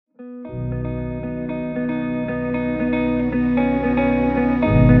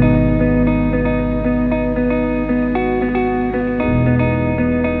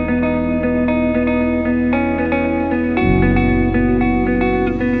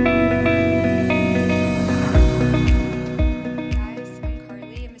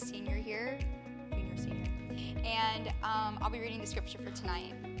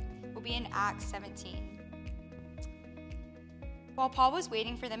While Paul was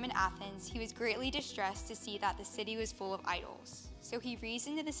waiting for them in Athens, he was greatly distressed to see that the city was full of idols. So he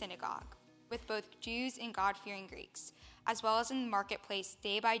reasoned in the synagogue with both Jews and God-fearing Greeks, as well as in the marketplace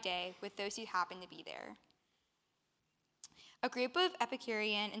day by day with those who happened to be there. A group of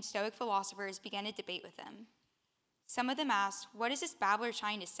Epicurean and Stoic philosophers began a debate with him. Some of them asked, "What is this babbler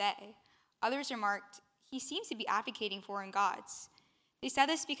trying to say?" Others remarked, "He seems to be advocating foreign gods." They said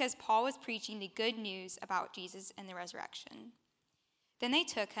this because Paul was preaching the good news about Jesus and the resurrection. Then they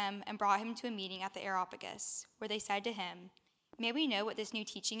took him and brought him to a meeting at the Areopagus, where they said to him, "May we know what this new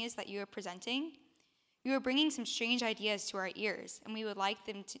teaching is that you are presenting? You are bringing some strange ideas to our ears, and we would like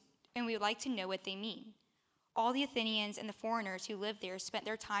to know what they mean." All the Athenians and the foreigners who lived there spent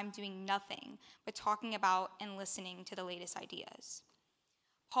their time doing nothing but talking about and listening to the latest ideas.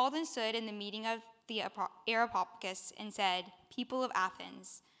 Paul then stood in the meeting of the Areopagus and said, "People of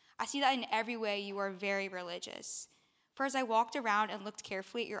Athens, I see that in every way you are very religious. For as I walked around and looked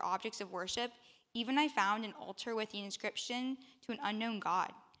carefully at your objects of worship, even I found an altar with the inscription to an unknown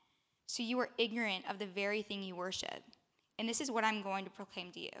God. So you are ignorant of the very thing you worship. And this is what I'm going to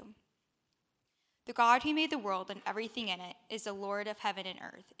proclaim to you. The God who made the world and everything in it is the Lord of heaven and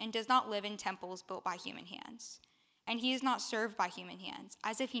earth, and does not live in temples built by human hands. And he is not served by human hands,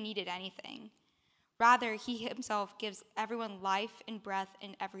 as if he needed anything. Rather, he himself gives everyone life and breath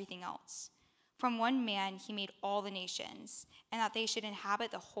and everything else. From one man he made all the nations, and that they should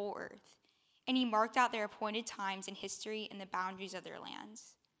inhabit the whole earth. And he marked out their appointed times in history and the boundaries of their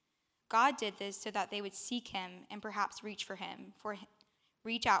lands. God did this so that they would seek him and perhaps reach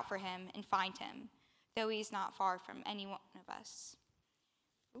out for him and find him, though he is not far from any one of us.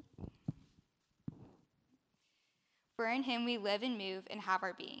 For in him we live and move and have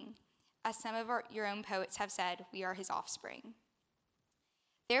our being. As some of your own poets have said, we are his offspring.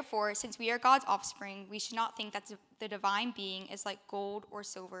 Therefore, since we are God's offspring, we should not think that the divine being is like gold or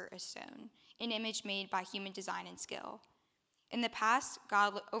silver or stone, an image made by human design and skill. In the past,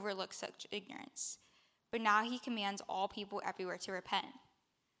 God overlooked such ignorance, but now he commands all people everywhere to repent.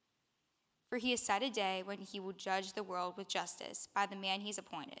 For he has set a day when he will judge the world with justice by the man he's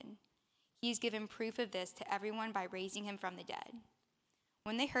appointed. He has given proof of this to everyone by raising him from the dead.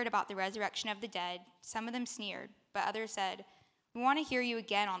 When they heard about the resurrection of the dead, some of them sneered, but others said, "We want to hear you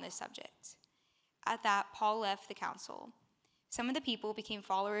again on this subject." At that, Paul left the council. Some of the people became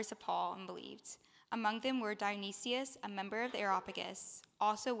followers of Paul and believed. Among them were Dionysius, a member of the Areopagus,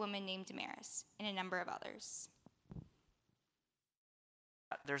 also a woman named Damaris, and a number of others.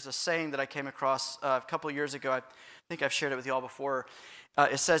 There's a saying that I came across a couple of years ago. I think I've shared it with you all before.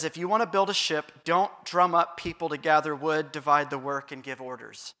 It says, if you want to build a ship, don't drum up people to gather wood, divide the work, and give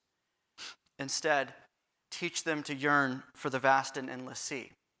orders. Instead, teach them to yearn for the vast and endless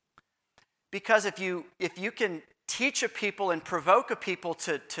sea. Because if you can teach a people and provoke a people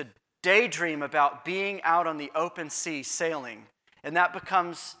to daydream about being out on the open sea sailing, and that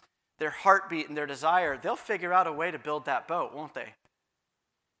becomes their heartbeat and their desire, they'll figure out a way to build that boat, won't they?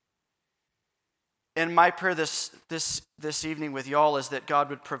 And my prayer this evening with y'all is that God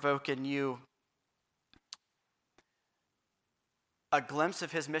would provoke in you a glimpse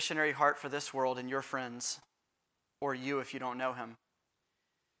of his missionary heart for this world and your friends, or you if you don't know him,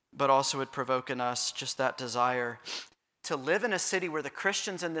 but also would provoke in us just that desire to live in a city where the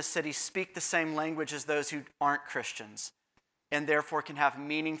Christians in this city speak the same language as those who aren't Christians, and therefore can have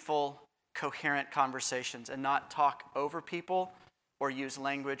meaningful, coherent conversations and not talk over people or use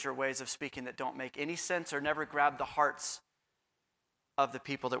language or ways of speaking that don't make any sense or never grab the hearts of the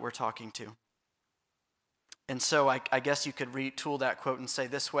people that we're talking to. And so I guess you could retool that quote and say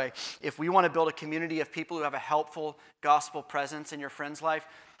this way: if we want to build a community of people who have a helpful gospel presence in your friend's life,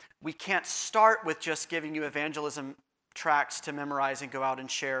 we can't start with just giving you evangelism tracts to memorize and go out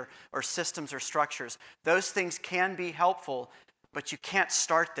and share, or systems or structures. Those things can be helpful, but you can't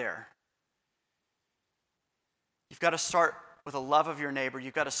start there. You've got to start with a love of your neighbor.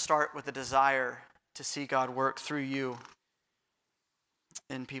 You've got to start with a desire to see God work through you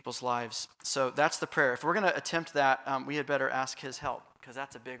in people's lives. So that's the prayer. If we're going to attempt that, we had better ask his help, because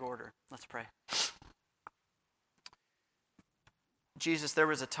that's a big order. Let's pray. Jesus, there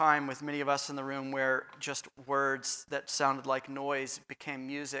was a time with many of us in the room where just words that sounded like noise became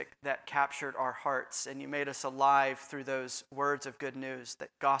music that captured our hearts, and you made us alive through those words of good news, that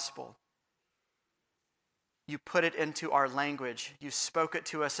gospel. You put it into our language. You spoke it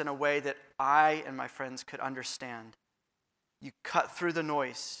to us in a way that I and my friends could understand. You cut through the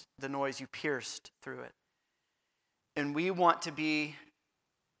noise, you pierced through it. And we want to be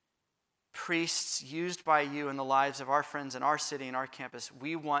priests used by you in the lives of our friends in our city and our campus.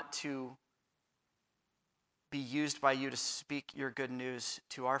 We want to be used by you to speak your good news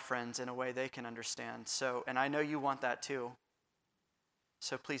to our friends in a way they can understand. So, and I know you want that too.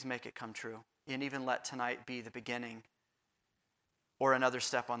 So please make it come true. And even let tonight be the beginning or another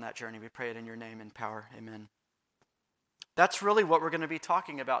step on that journey. We pray it in your name and power. Amen. That's really what we're going to be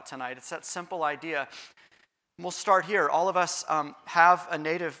talking about tonight. It's that simple idea. We'll start here. All of us have a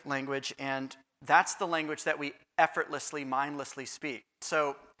native language, and that's the language that we effortlessly, mindlessly speak.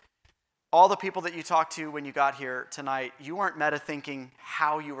 So all the people that you talked to when you got here tonight, you weren't meta-thinking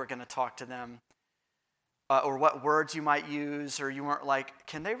how you were going to talk to them or what words you might use, or you weren't like,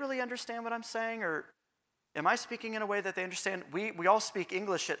 can they really understand what I'm saying, or am I speaking in a way that they understand? We all speak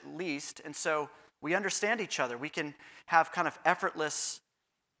English at least, and so we understand each other. We can have kind of effortless,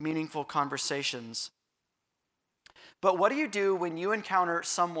 meaningful conversations. But what do you do when you encounter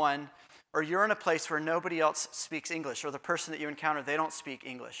someone, or you're in a place where nobody else speaks English, or the person that you encounter, they don't speak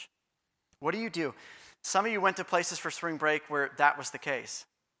English? What do? Some of you went to places for spring break where that was the case.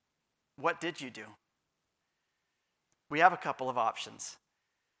 What did you do? We have a couple of options.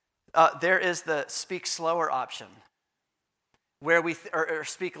 There is the speak slower option, where we or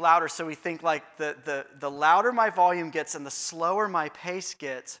speak louder. So we think like the louder my volume gets and the slower my pace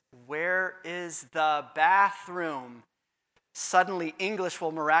gets, where is the bathroom? Suddenly English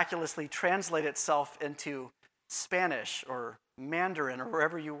will miraculously translate itself into Spanish or Mandarin or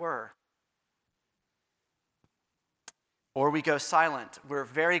wherever you were. Or we go silent. We're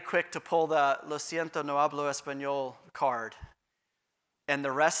very quick to pull the lo siento, no hablo español card. And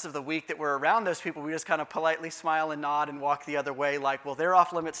the rest of the week that we're around those people, we just kind of politely smile and nod and walk the other way like, well, they're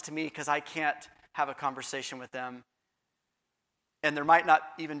off limits to me because I can't have a conversation with them. And there might not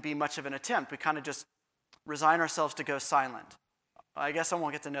even be much of an attempt. We kind of just resign ourselves to go silent. I guess I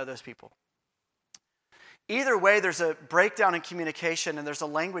won't get to know those people. Either way, there's a breakdown in communication and there's a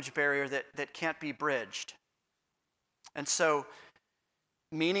language barrier that can't be bridged. And so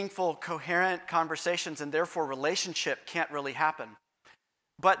meaningful, coherent conversations and therefore relationship can't really happen.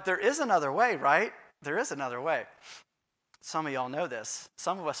 But there is another way, right? There is another way. Some of y'all know this.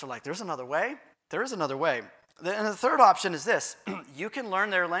 Some of us are like, there's another way? There is another way. And the third option is this. You can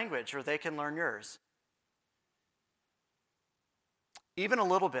learn their language or they can learn yours. Even a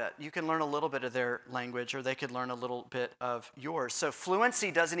little bit. You can learn a little bit of their language or they could learn a little bit of yours. So fluency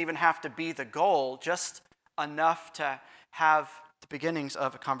doesn't even have to be the goal, just enough to have the beginnings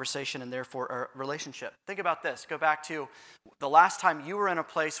of a conversation and therefore a relationship. Think about this. Go back to the last time you were in a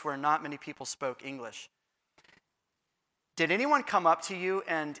place where not many people spoke English. Did anyone come up to you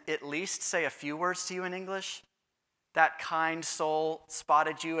and at least say a few words to you in English? That kind soul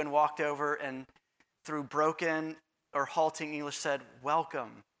spotted you and walked over and through broken or halting English said,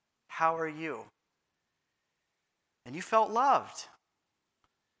 welcome, how are you? And you felt loved.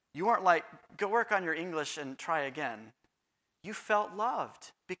 You weren't like, go work on your English and try again. You felt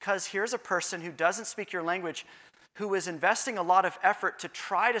loved because here's a person who doesn't speak your language, who is investing a lot of effort to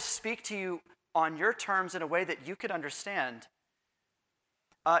try to speak to you on your terms in a way that you could understand.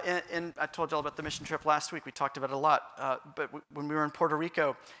 And I told you all about the mission trip last week. We talked about it a lot. But when we were in Puerto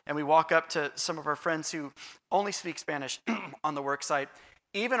Rico and we walk up to some of our friends who only speak Spanish on the work site,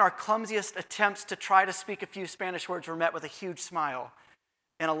 even our clumsiest attempts to try to speak a few Spanish words were met with a huge smile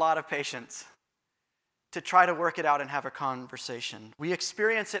and a lot of patience to try to work it out and have a conversation. We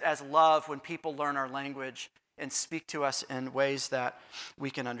experience it as love when people learn our language and speak to us in ways that we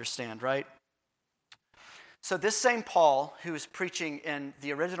can understand, right? So this same Paul, who is preaching in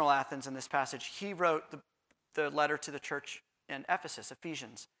the original Athens in this passage, he wrote the letter to the church in Ephesus,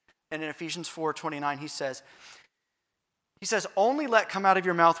 Ephesians. And in Ephesians 4:29, he says, only let come out of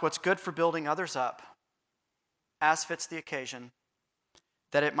your mouth what's good for building others up, as fits the occasion,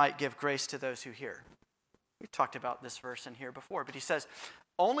 that it might give grace to those who hear. We've talked about this verse in here before, but he says,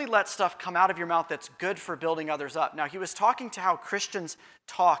 only let stuff come out of your mouth that's good for building others up. Now, he was talking to how Christians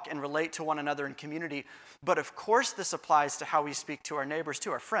talk and relate to one another in community, but of course this applies to how we speak to our neighbors,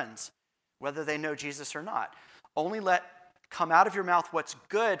 to our friends, whether they know Jesus or not. Only let come out of your mouth what's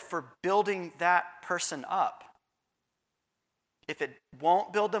good for building that person up. If it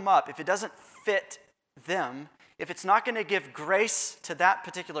won't build them up, if it doesn't fit them, if it's not going to give grace to that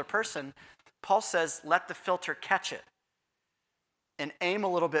particular person, Paul says, let the filter catch it and aim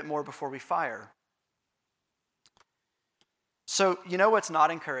a little bit more before we fire. So, you know what's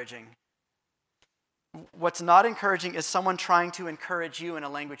not encouraging? What's not encouraging is someone trying to encourage you in a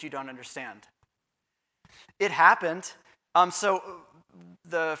language you don't understand. It happened. So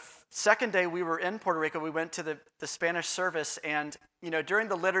the second day we were in Puerto Rico, we went to the Spanish service, and during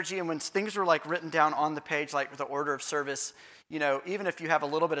the liturgy and when things were like written down on the page, like the order of service, even if you have a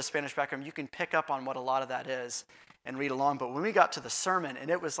little bit of Spanish background, you can pick up on what a lot of that is and read along. But when we got to the sermon and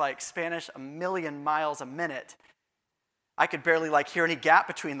it was like Spanish a million miles a minute, I could barely like hear any gap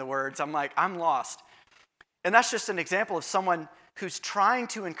between the words. I'm like, I'm lost. And that's just an example of someone who's trying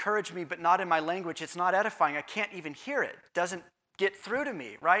to encourage me, but not in my language. It's not edifying. I can't even hear it. It doesn't get through to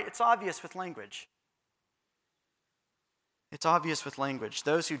me, right? It's obvious with language. It's obvious with language.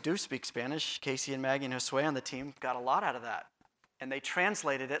 Those who do speak Spanish, Casey and Maggie and Josue on the team, got a lot out of that. And they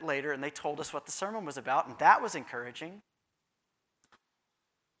translated it later, and they told us what the sermon was about, and that was encouraging.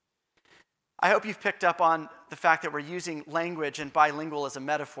 I hope you've picked up on the fact that we're using language and bilingual as a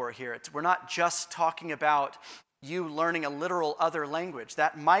metaphor here. We're not just talking about you learning a literal other language.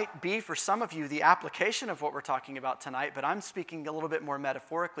 That might be, for some of you, the application of what we're talking about tonight, but I'm speaking a little bit more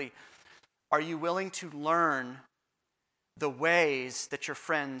metaphorically. Are you willing to learn the ways that your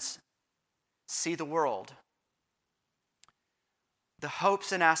friends see the world? The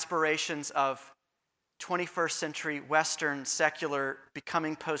hopes and aspirations of 21st century Western secular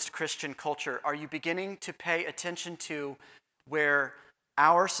becoming post-Christian culture. Are you beginning to pay attention to where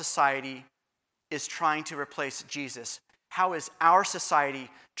our society is trying to replace Jesus? How is our society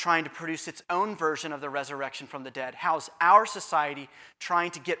trying to produce its own version of the resurrection from the dead? How's our society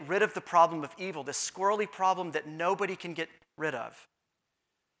trying to get rid of the problem of evil, this squirrely problem that nobody can get rid of?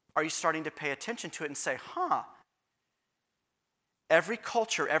 Are you starting to pay attention to it and say, every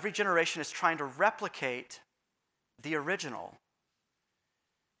culture, every generation is trying to replicate the original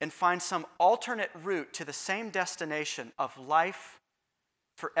and find some alternate route to the same destination of life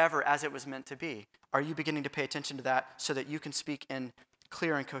forever as it was meant to be? Are you beginning to pay attention to that so that you can speak in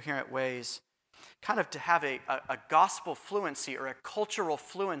clear and coherent ways, kind of to have a gospel fluency or a cultural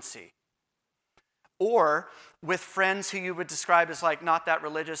fluency? Or with friends who you would describe as like not that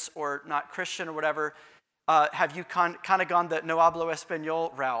religious or not Christian or whatever, have you kind of gone the no hablo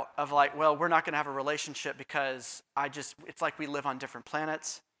español route of like, well, we're not going to have a relationship because it's like we live on different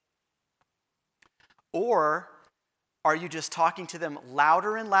planets? Or are you just talking to them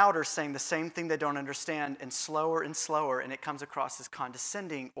louder and louder, saying the same thing they don't understand and slower, and it comes across as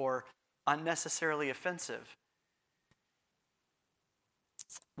condescending or unnecessarily offensive?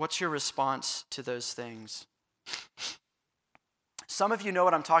 What's your response to those things? Some of you know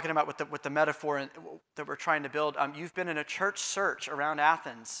what I'm talking about with the metaphor that we're trying to build. You've been in a church search around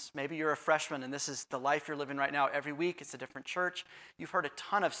Athens. Maybe you're a freshman and this is the life you're living right now. Every week it's a different church. You've heard a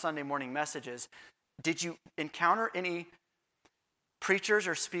ton of Sunday morning messages. Did you encounter any preachers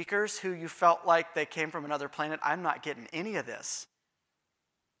or speakers who you felt like they came from another planet? I'm not getting any of this.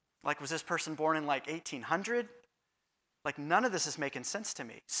 Like, was this person born in like 1800? Like, none of this is making sense to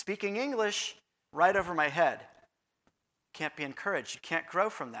me. Speaking English right over my head. Can't be encouraged. You can't grow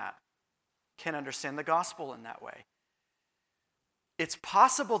from that. Can't understand the gospel in that way. It's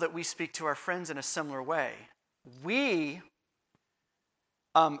possible that we speak to our friends in a similar way. We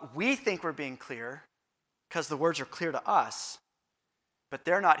think we're being clear because the words are clear to us, but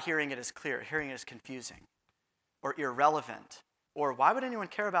they're not hearing it as clear, hearing it as confusing or irrelevant. Or why would anyone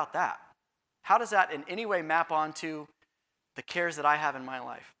care about that? How does that in any way map onto the cares that I have in my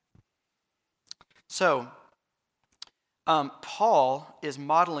life? So, Paul is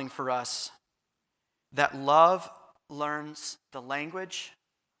modeling for us that love learns the language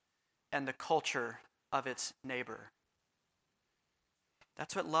and the culture of its neighbor.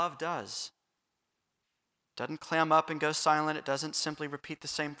 That's what love does. It doesn't clam up and go silent. It doesn't simply repeat the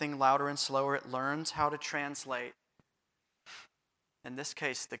same thing louder and slower. It learns how to translate, in this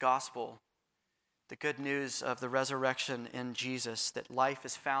case, the gospel, the good news of the resurrection in Jesus, that life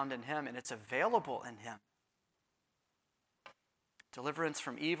is found in him and it's available in him. Deliverance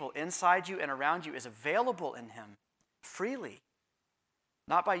from evil inside you and around you is available in him freely.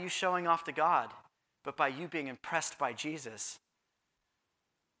 Not by you showing off to God, but by you being impressed by Jesus.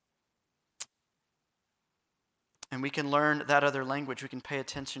 And we can learn that other language. We can pay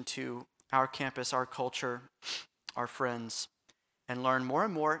attention to our campus, our culture, our friends, and learn more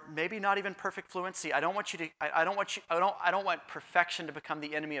and more. Maybe not even perfect fluency. I don't want perfection to become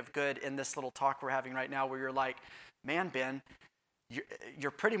the enemy of good in this little talk we're having right now, where you're like, man, Ben,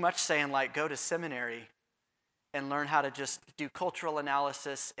 you're pretty much saying like, go to seminary and learn how to just do cultural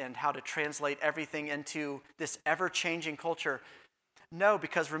analysis and how to translate everything into this ever-changing culture. No,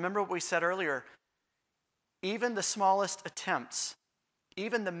 because remember what we said earlier. Even the smallest attempts,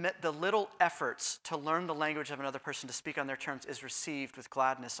 even the little efforts to learn the language of another person, to speak on their terms, is received with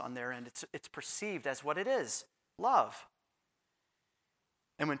gladness on their end. It's perceived as what it is, love.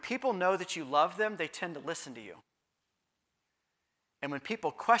 And when people know that you love them, they tend to listen to you. And when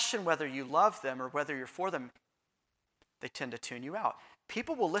people question whether you love them or whether you're for them, they tend to tune you out.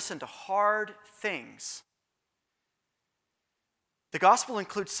 People will listen to hard things. The gospel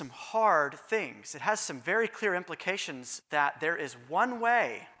includes some hard things. It has some very clear implications that there is one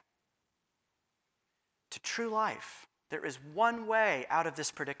way to true life. There is one way out of this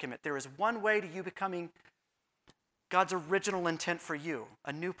predicament. There is one way to you becoming God's original intent for you,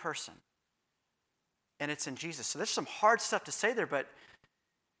 a new person. And it's in Jesus. So there's some hard stuff to say there, but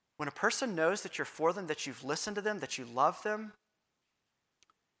when a person knows that you're for them, that you've listened to them, that you love them,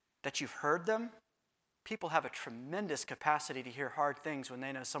 that you've heard them, people have a tremendous capacity to hear hard things when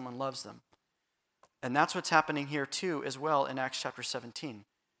they know someone loves them. And that's what's happening here too as well in Acts chapter 17.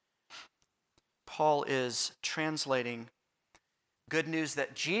 Paul is translating good news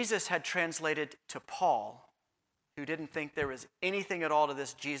that Jesus had translated to Paul, who didn't think there was anything at all to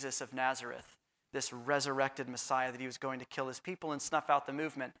this Jesus of Nazareth, this resurrected Messiah that he was going to kill his people and snuff out the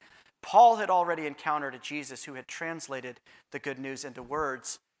movement. Paul had already encountered a Jesus who had translated the good news into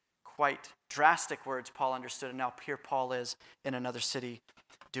words, quite drastic words Paul understood, and now here Paul is in another city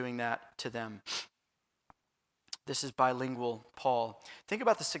doing that to them. This is bilingual Paul. Think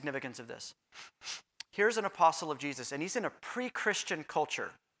about the significance of this. Here's an apostle of Jesus, and he's in a pre-Christian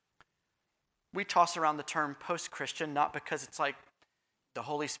culture. We toss around the term post-Christian, not because it's like the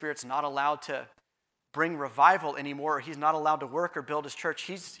Holy Spirit's not allowed to bring revival anymore, or he's not allowed to work or build his church.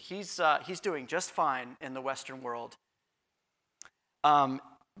 He's doing just fine in the Western world.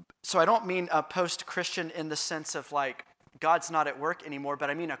 So I don't mean a post-Christian in the sense of like God's not at work anymore, but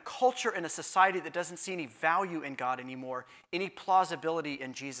I mean a culture and a society that doesn't see any value in God anymore, any plausibility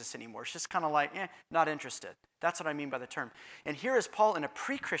in Jesus anymore. It's just kind of like, not interested. That's what I mean by the term. And here is Paul in a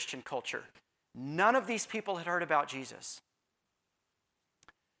pre-Christian culture. None of these people had heard about Jesus.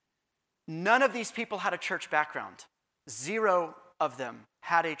 None of these people had a church background. 0 of them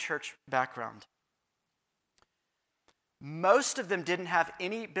had a church background. Most of them didn't have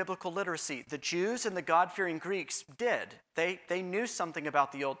any biblical literacy. The Jews and the God-fearing Greeks did. They knew something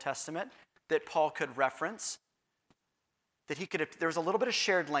about the Old Testament that Paul could reference, that there was a little bit of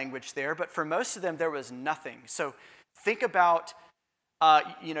shared language there, but for most of them there was nothing. So think about,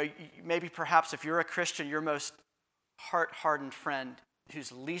 maybe perhaps if you're a Christian, your most heart-hardened friend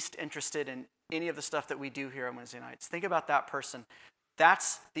who's least interested in any of the stuff that we do here on Wednesday nights. Think about that person.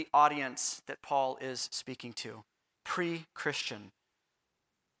 That's the audience that Paul is speaking to. Pre-Christian.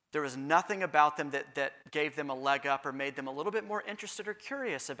 There was nothing about them that gave them a leg up or made them a little bit more interested or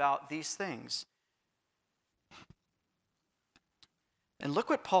curious about these things. And look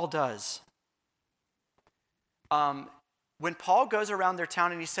what Paul does. When Paul goes around their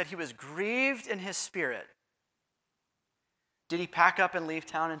town and he said he was grieved in his spirit, did he pack up and leave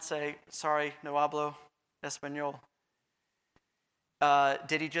town and say, sorry, no hablo español?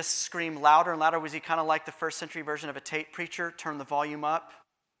 Did he just scream louder and louder? Was he kind of like the first century version of a tape preacher, turn the volume up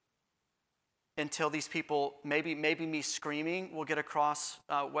until these people, maybe me screaming will get across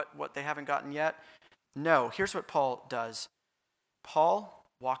what they haven't gotten yet? No, here's what Paul does. Paul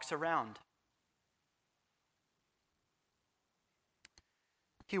walks around.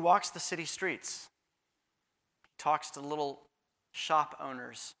 He walks the city streets. He talks to little shop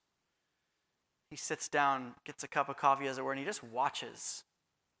owners. He sits down, gets a cup of coffee, as it were, and he just watches.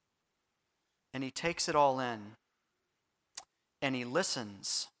 And he takes it all in. And he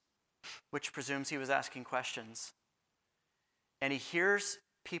listens, which presumes he was asking questions. And he hears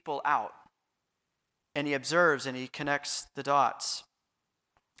people out. And he observes and he connects the dots.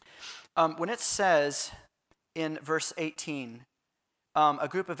 When it says in verse 18, a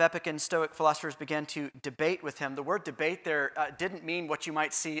group of Epic and Stoic philosophers began to debate with him. The word debate there didn't mean what you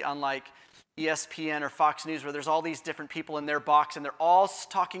might see on like ESPN or Fox News, where there's all these different people in their box and they're all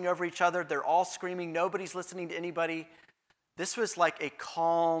talking over each other. They're all screaming. Nobody's listening to anybody. This was like a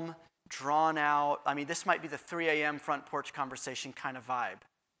calm, drawn out, this might be the 3 a.m. front porch conversation kind of vibe.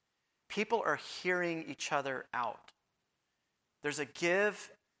 People are hearing each other out. There's a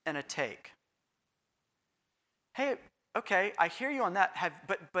give and a take. Hey, okay, I hear you on that.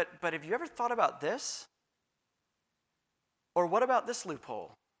 But have you ever thought about this? Or what about this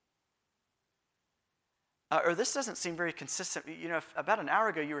loophole? Or this doesn't seem very consistent. About an hour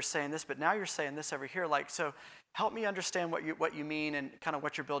ago you were saying this, but now you're saying this over here. So help me understand what you mean and kind of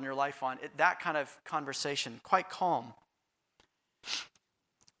what you're building your life on. That kind of conversation, quite calm.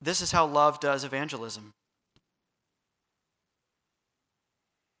 This is how love does evangelism.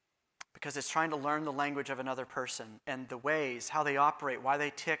 Because it's trying to learn the language of another person and the ways, how they operate, why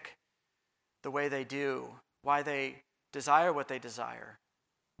they tick the way they do, why they desire what they desire,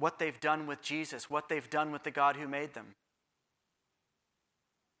 what they've done with Jesus, what they've done with the God who made them.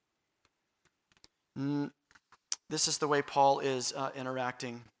 This is the way Paul is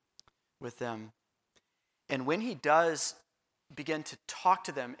interacting with them. And when he does begin to talk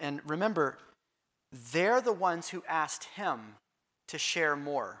to them, and remember, they're the ones who asked him to share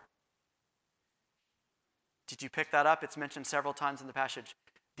more. Did you pick that up? It's mentioned several times in the passage.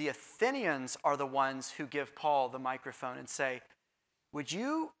 The Athenians are the ones who give Paul the microphone and say, would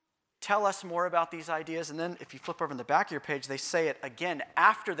you tell us more about these ideas? And then if you flip over in the back of your page, they say it again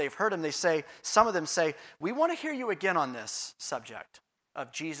after they've heard him. Some of them say, we want to hear you again on this subject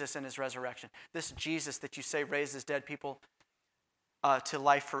of Jesus and his resurrection. This Jesus that you say raises dead people to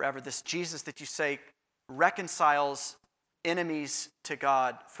life forever. This Jesus that you say reconciles enemies to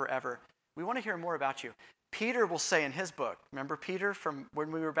God forever. We want to hear more about you. Peter will say in his book, remember Peter from when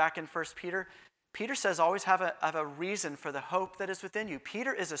we were back in 1 Peter? Peter says, always have a reason for the hope that is within you.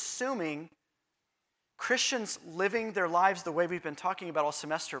 Peter is assuming Christians living their lives the way we've been talking about all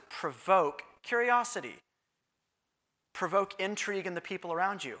semester provoke curiosity, provoke intrigue in the people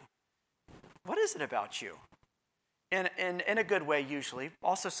around you. What is it about you? In a good way, usually,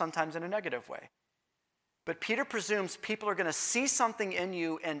 also sometimes in a negative way. But Peter presumes people are going to see something in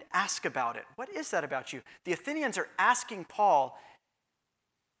you and ask about it. What is that about you? The Athenians are asking Paul,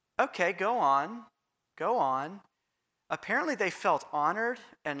 okay, go on. Apparently they felt honored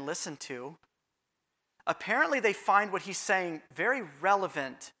and listened to. Apparently they find what he's saying very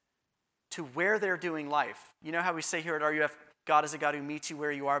relevant to where they're doing life. You know how we say here at RUF, God is a God who meets you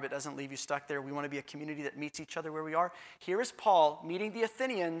where you are but doesn't leave you stuck there. We want to be a community that meets each other where we are. Here is Paul meeting the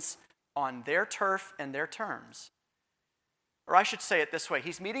Athenians on their turf and their terms. Or I should say it this way.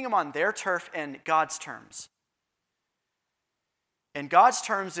 He's meeting them on their turf and God's terms. And God's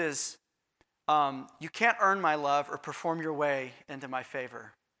terms is, you can't earn my love or perform your way into my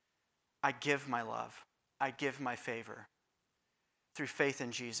favor. I give my love. I give my favor through faith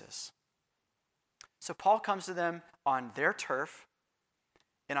in Jesus. So Paul comes to them on their turf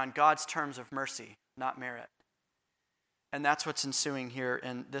and on God's terms of mercy, not merit. And that's what's ensuing here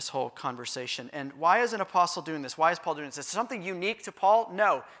in this whole conversation. And why is an apostle doing this? Why is Paul doing this? Is it something unique to Paul?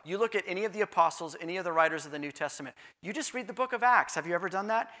 No. You look at any of the apostles, any of the writers of the New Testament. You just read the book of Acts. Have you ever done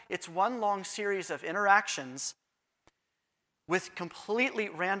that? It's one long series of interactions with completely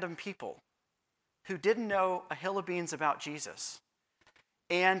random people who didn't know a hill of beans about Jesus.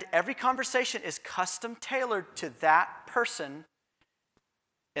 And every conversation is custom tailored to that person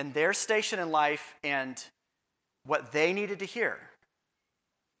and their station in life and what they needed to hear.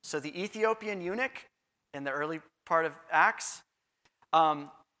 So the Ethiopian eunuch in the early part of Acts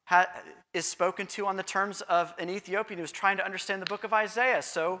is spoken to on the terms of an Ethiopian who's trying to understand the book of Isaiah.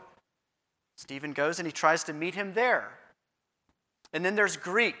 So Stephen goes and he tries to meet him there. And then there's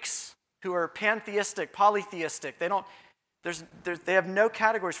Greeks who are pantheistic, polytheistic. They have no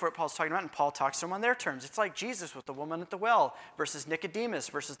categories for what Paul's talking about, and Paul talks to them on their terms. It's like Jesus with the woman at the well versus Nicodemus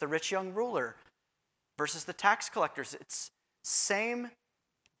versus the rich young ruler versus the tax collectors. It's same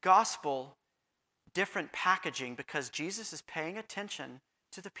gospel, different packaging because Jesus is paying attention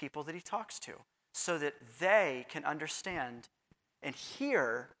to the people that he talks to so that they can understand and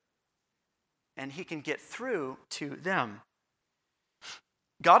hear and he can get through to them.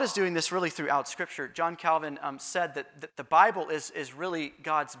 God is doing this really throughout Scripture. John Calvin said that the Bible is really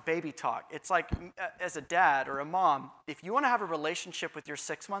God's baby talk. It's like as a dad or a mom, if you want to have a relationship with your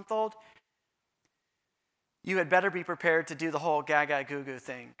 6-month-old, you had better be prepared to do the whole gaga goo goo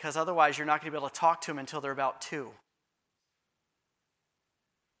thing, because otherwise you're not going to be able to talk to them until they're about 2.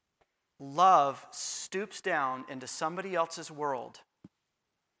 Love stoops down into somebody else's world,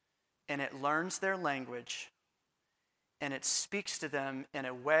 and it learns their language, and it speaks to them in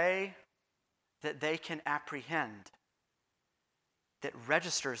a way that they can apprehend, that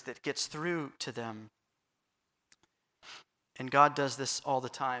registers, that gets through to them. And God does this all the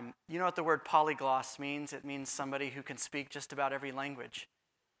time. You know what the word polygloss means? It means somebody who can speak just about every language.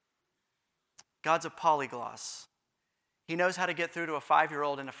 God's a polygloss. He knows how to get through to a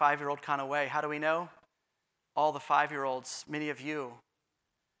 5-year-old in a 5-year-old kind of way. How do we know? All the 5-year-olds, many of you,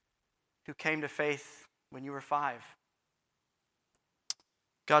 who came to faith when you were 5.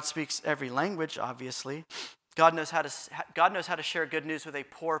 God speaks every language, obviously. God knows how to share good news with a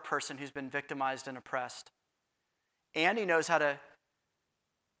poor person who's been victimized and oppressed. And he knows how to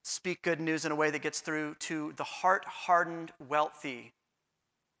speak good news in a way that gets through to the heart-hardened wealthy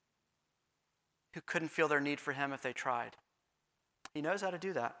who couldn't feel their need for him if they tried. He knows how to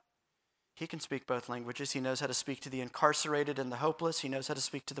do that. He can speak both languages. He knows how to speak to the incarcerated and the hopeless. He knows how to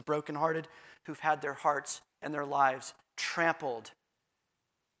speak to the brokenhearted who've had their hearts and their lives trampled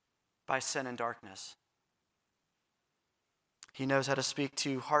by sin and darkness. He knows how to speak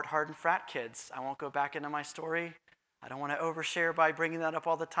to heart-hardened frat kids. I won't go back into my story. I don't want to overshare by bringing that up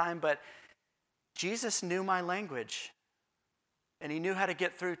all the time, but Jesus knew my language, and he knew how to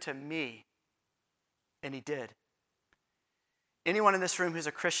get through to me, and he did. Anyone in this room who's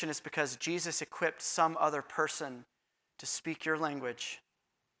a Christian is because Jesus equipped some other person to speak your language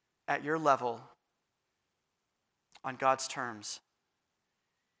at your level on God's terms.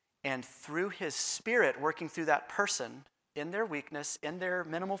 And through his Spirit working through that person, in their weakness, in their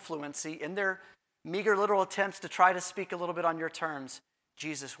minimal fluency, in their meager little attempts to try to speak a little bit on your terms,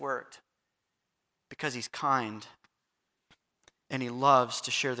 Jesus worked. Because he's kind, and he loves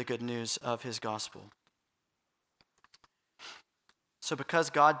to share the good news of his gospel. So because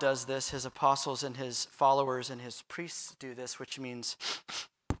God does this, his apostles and his followers and his priests do this, which means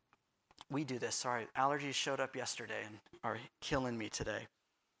we do this. Sorry, allergies showed up yesterday and are killing me today.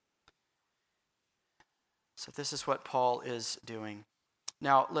 So this is what Paul is doing.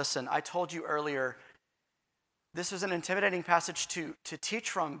 Now, listen, I told you earlier, this is an intimidating passage to teach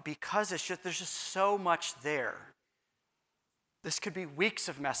from because there's just so much there. This could be weeks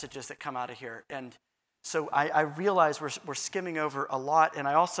of messages that come out of here. And so I realize we're skimming over a lot. And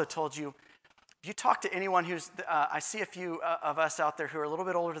I also told you, if you talk to anyone who's, I see a few of us out there who are a little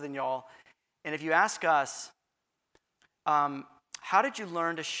bit older than y'all. And if you ask us, how did you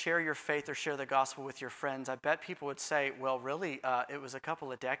learn to share your faith or share the gospel with your friends? I bet people would say, well, really, it was a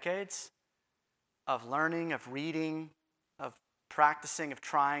couple of decades of learning, of reading, of practicing, of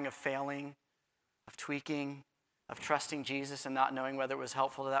trying, of failing, of tweaking, of trusting Jesus and not knowing whether it was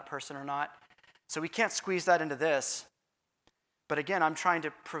helpful to that person or not. So we can't squeeze that into this. But again, I'm trying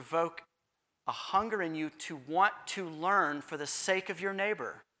to provoke a hunger in you to want to learn for the sake of your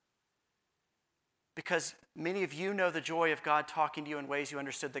neighbor. Because many of you know the joy of God talking to you in ways you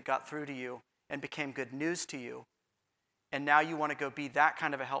understood that got through to you and became good news to you. And now you want to go be that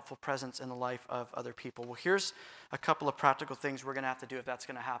kind of a helpful presence in the life of other people. Well, here's a couple of practical things we're going to have to do if that's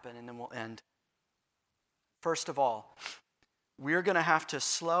going to happen, and then we'll end. First of all, we're going to have to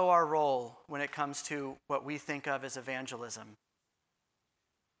slow our roll when it comes to what we think of as evangelism.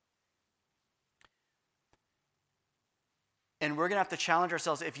 And we're going to have to challenge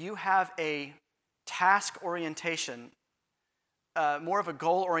ourselves. If you have a task orientation, more of a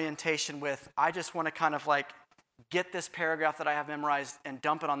goal orientation with, I just want to kind of like get this paragraph that I have memorized and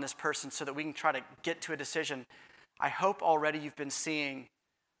dump it on this person so that we can try to get to a decision, I hope already you've been seeing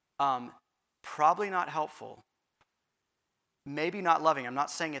probably not helpful, maybe not loving. I'm not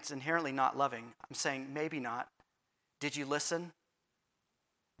saying it's inherently not loving. I'm saying maybe not. Did you listen?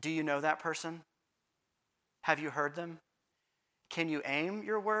 Do you know that person? Have you heard them? Can you aim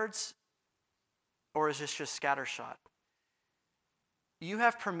your words? Or is this just scattershot? You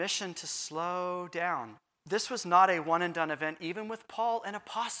have permission to slow down. This was not a one-and-done event, even with Paul, an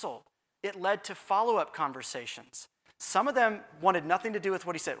apostle. It led to follow-up conversations. Some of them wanted nothing to do with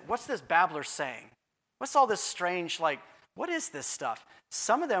what he said. What's this babbler saying? What's all this strange, like, what is this stuff?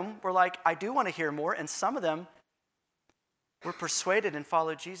 Some of them were like, I do want to hear more, and some of them were persuaded and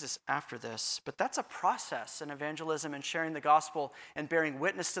followed Jesus after this. But that's a process in evangelism, and sharing the gospel and bearing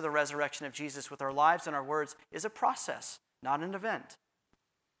witness to the resurrection of Jesus with our lives and our words is a process, not an event.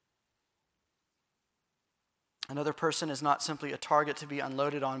 Another person is not simply a target to be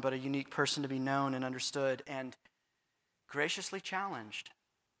unloaded on, but a unique person to be known and understood and graciously challenged,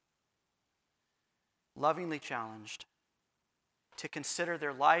 lovingly challenged to consider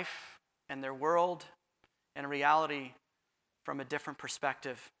their life and their world and reality from a different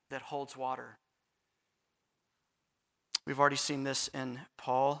perspective that holds water. We've already seen this in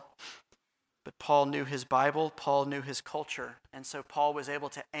Paul, but Paul knew his Bible, Paul knew his culture, and so Paul was able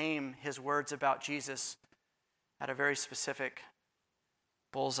to aim his words about Jesus at a very specific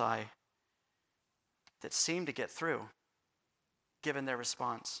bullseye that seemed to get through, given their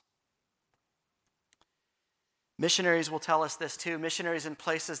response. Missionaries will tell us this too. Missionaries in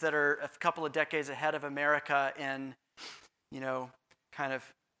places that are a couple of decades ahead of America in, kind of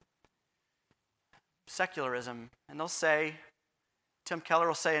secularism. And they'll say, Tim Keller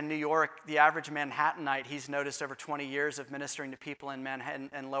will say in New York, the average Manhattanite he's noticed over 20 years of ministering to people in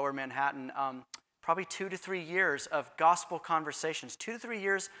Manhattan and lower Manhattan, probably 2 to 3 years of gospel conversations, 2 to 3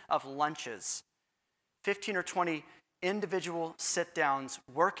 years of lunches, 15 or 20 individual sit-downs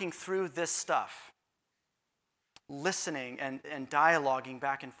working through this stuff, listening and dialoguing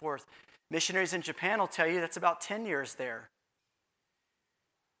back and forth. Missionaries in Japan will tell you that's about 10 years there.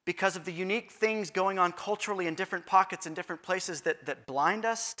 Because of the unique things going on culturally in different pockets and different places that blind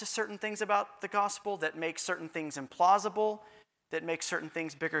us to certain things about the gospel, that make certain things implausible, that make certain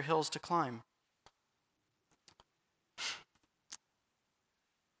things bigger hills to climb.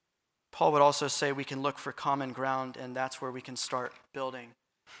 Paul would also say we can look for common ground, and that's where we can start building.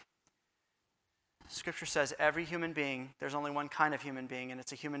 Scripture says every human being, there's only one kind of human being, and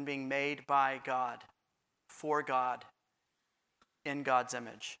it's a human being made by God, for God, in God's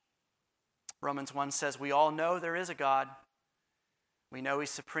image. Romans 1 says we all know there is a God. We know he's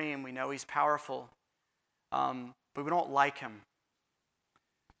supreme. We know he's powerful. But we don't like him.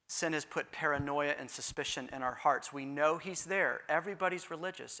 Sin has put paranoia and suspicion in our hearts. We know he's there. Everybody's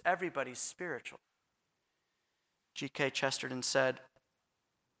religious. Everybody's spiritual. G.K. Chesterton said,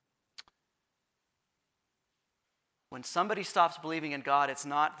 when somebody stops believing in God, it's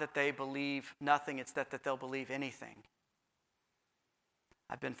not that they believe nothing, it's that they'll believe anything.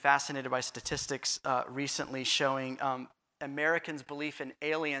 I've been fascinated by statistics recently showing Americans' belief in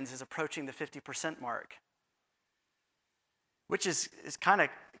aliens is approaching the 50% mark, which is kind of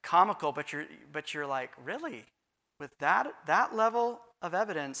comical, but you're like, really? With that level of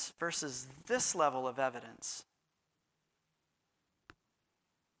evidence versus this level of evidence?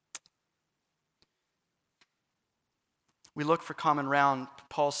 We look for common ground.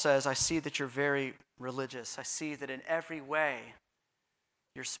 Paul says, I see that you're very religious. I see that in every way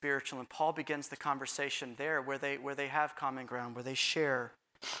you're spiritual. And Paul begins the conversation there where they have common ground, where they share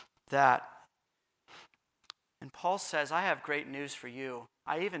that. And Paul says, I have great news for you.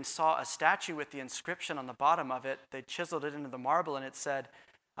 I even saw a statue with the inscription on the bottom of it. They chiseled it into the marble, and it said,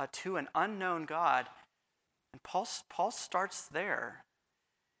 to an unknown God. And Paul starts there.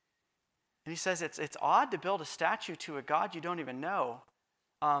 And he says, it's odd to build a statue to a God you don't even know.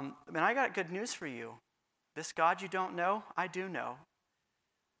 I got good news for you. This God you don't know, I do know.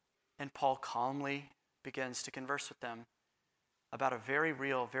 And Paul calmly begins to converse with them about a very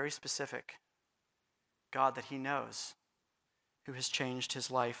real, very specific God that he knows, who has changed his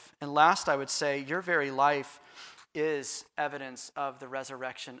life. And last, I would say, your very life is evidence of the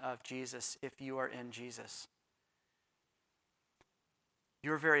resurrection of Jesus if you are in Jesus.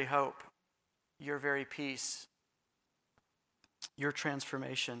 Your very hope, your very peace, your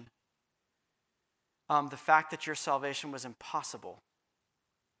transformation, the fact that your salvation was impossible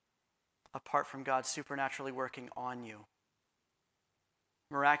apart from God supernaturally working on you,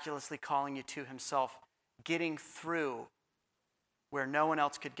 miraculously calling you to himself, getting through where no one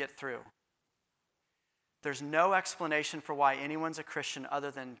else could get through. There's no explanation for why anyone's a Christian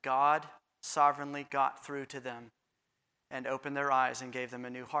other than God sovereignly got through to them and opened their eyes and gave them a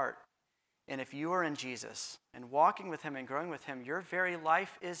new heart. And if you are in Jesus and walking with him and growing with him, your very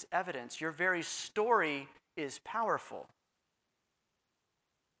life is evidence. Your very story is powerful.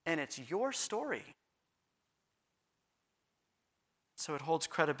 And it's your story. So it holds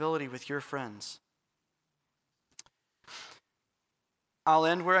credibility with your friends. I'll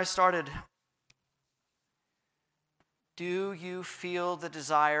end where I started. Do you feel the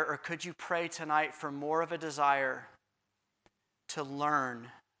desire, or could you pray tonight for more of a desire to learn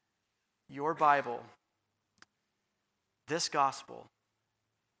your Bible, this gospel,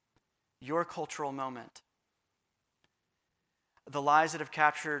 your cultural moment, the lies that have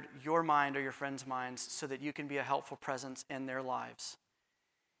captured your mind or your friends' minds so that you can be a helpful presence in their lives?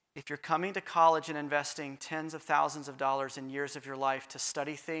 If you're coming to college and investing tens of thousands of dollars in years of your life to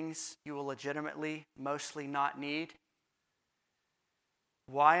study things you will legitimately, mostly not need,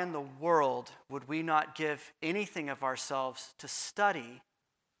 why in the world would we not give anything of ourselves to study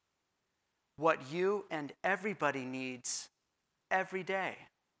what you and everybody needs every day?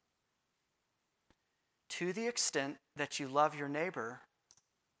 To the extent that you love your neighbor,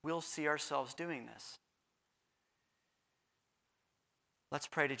 we'll see ourselves doing this. Let's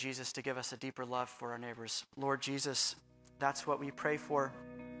pray to Jesus to give us a deeper love for our neighbors. Lord Jesus, that's what we pray for.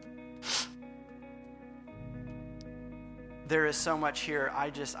 There is so much here. I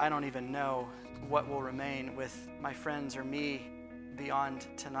don't even know what will remain with my friends or me beyond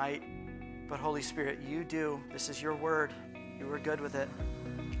tonight. But Holy Spirit, you do. This is your word. You were good with it.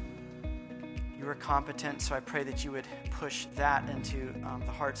 You are competent, so I pray that you would push that into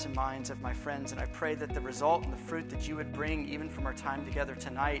the hearts and minds of my friends. And I pray that the result and the fruit that you would bring, even from our time together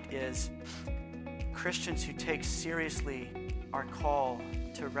tonight, is Christians who take seriously our call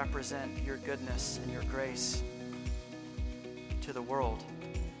to represent your goodness and your grace to the world.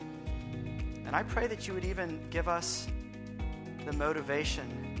 And I pray that you would even give us the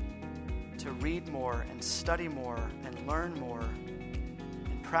motivation to read more and study more and learn more,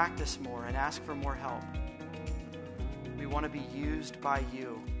 practice more, and ask for more help. We want to be used by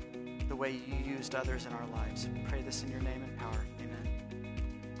you the way you used others in our lives. We pray this in your name and power.